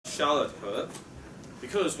Charlotte heard,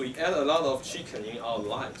 because we add a lot of chicken in our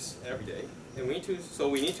lives every day, and we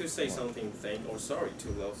need to say something thank or sorry to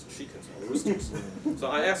those chickens or roosters. So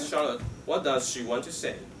I asked Charlotte, what does she want to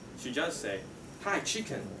say? She just said, "Hi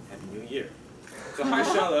chicken, Happy New Year." So hi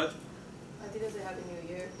Charlotte. I didn't say Happy New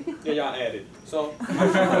Year. Yeah, I added. So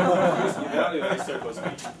hi Charlotte, please evaluate circle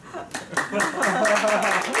speech.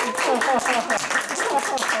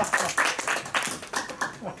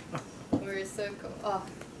 Where is circle? Oh,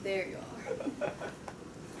 there you are.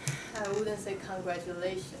 I wouldn't say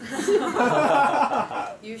congratulations.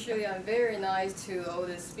 Usually I'm very nice to all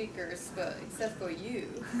the speakers, but except for you,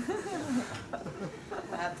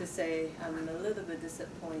 I have to say I'm a little bit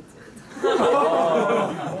disappointed. I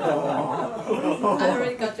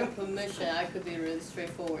already got your permission. I could be really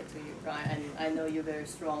straightforward to you, right? And I know you're very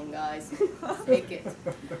strong guys. Take it.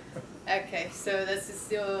 Okay, so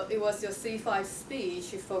it was your C5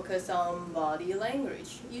 speech. You focus on body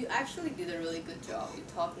language. You actually did a really good job. You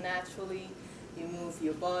talk naturally, you move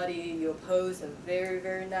your body, your pose are very,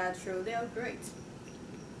 very natural. They are great.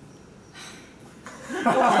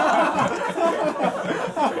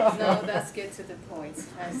 Now let's get to the point.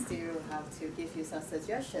 I still have to give you some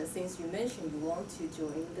suggestions since you mentioned you want to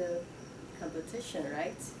join the competition,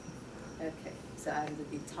 right? Okay, so I have to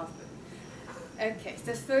be tougher. Okay,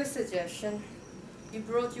 the first suggestion, you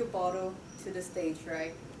brought your bottle to the stage,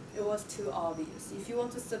 right? It was too obvious. If you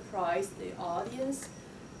want to surprise the audience,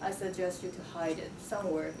 I suggest you to hide it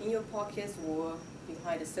somewhere in your pockets or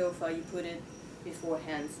behind the sofa. You put it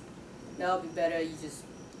beforehand. That would be better. You just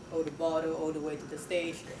hold the bottle all the way to the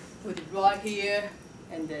stage, put it right here,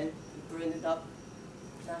 and then you bring it up.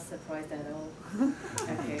 Not surprised at all.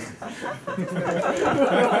 Okay.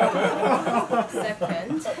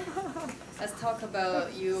 Second, let's talk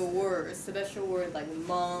about your words, special words like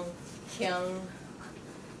mong, kyang.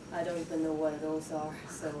 I don't even know what those are,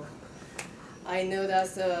 so I know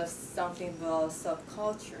that's something about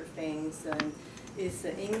subculture things, and it's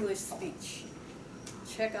an English speech.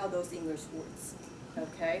 Check out those English words,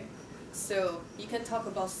 okay? So you can talk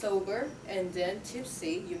about sober and then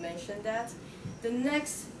tipsy, you mentioned that. The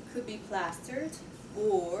next could be plastered,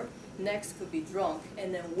 or next could be drunk,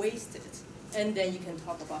 and then wasted. And then you can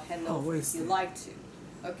talk about hangover if you like to.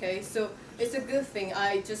 Okay, so it's a good thing.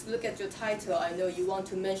 I just look at your title. I know you want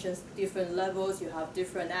to mention different levels, you have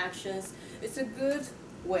different actions. It's a good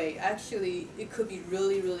way. Actually, it could be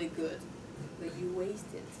really, really good. But you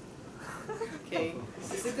waste it. Okay,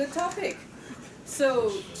 it's a good topic.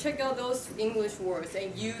 So check out those English words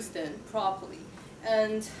and use them properly.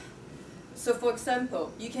 And so for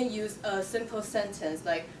example, you can use a simple sentence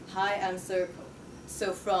like, "Hi, I'm Circle."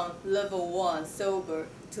 So from level 1, sober,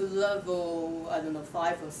 to level, I don't know,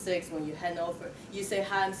 5 or 6 when you hand over, you say,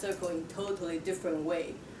 "Hi, I'm Circle" in totally different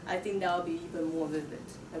way. I think that will be even more vivid.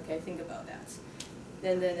 Okay, think about that.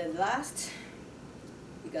 Then last,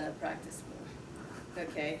 you're gonna practice more.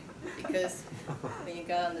 Okay, because when you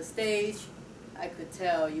got on the stage, I could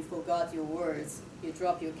tell you forgot your words, you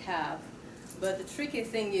dropped your cap. But the tricky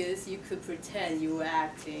thing is you could pretend you were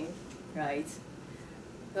acting, right?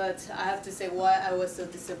 But I have to say why I was so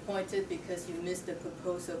disappointed, because you missed the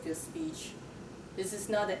purpose of your speech. This is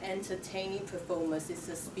not an entertaining performance, it's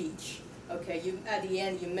a speech. Okay, at the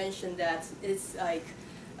end you mentioned that it's like,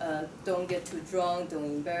 don't get too drunk, don't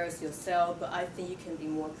embarrass yourself, but I think you can be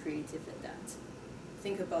more creative than that.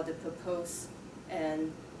 Think about the purpose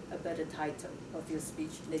and a better title of your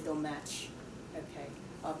speech. They don't match. Okay.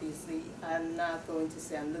 Obviously, I'm not going to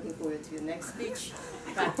say I'm looking forward to your next speech.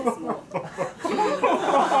 Practice more.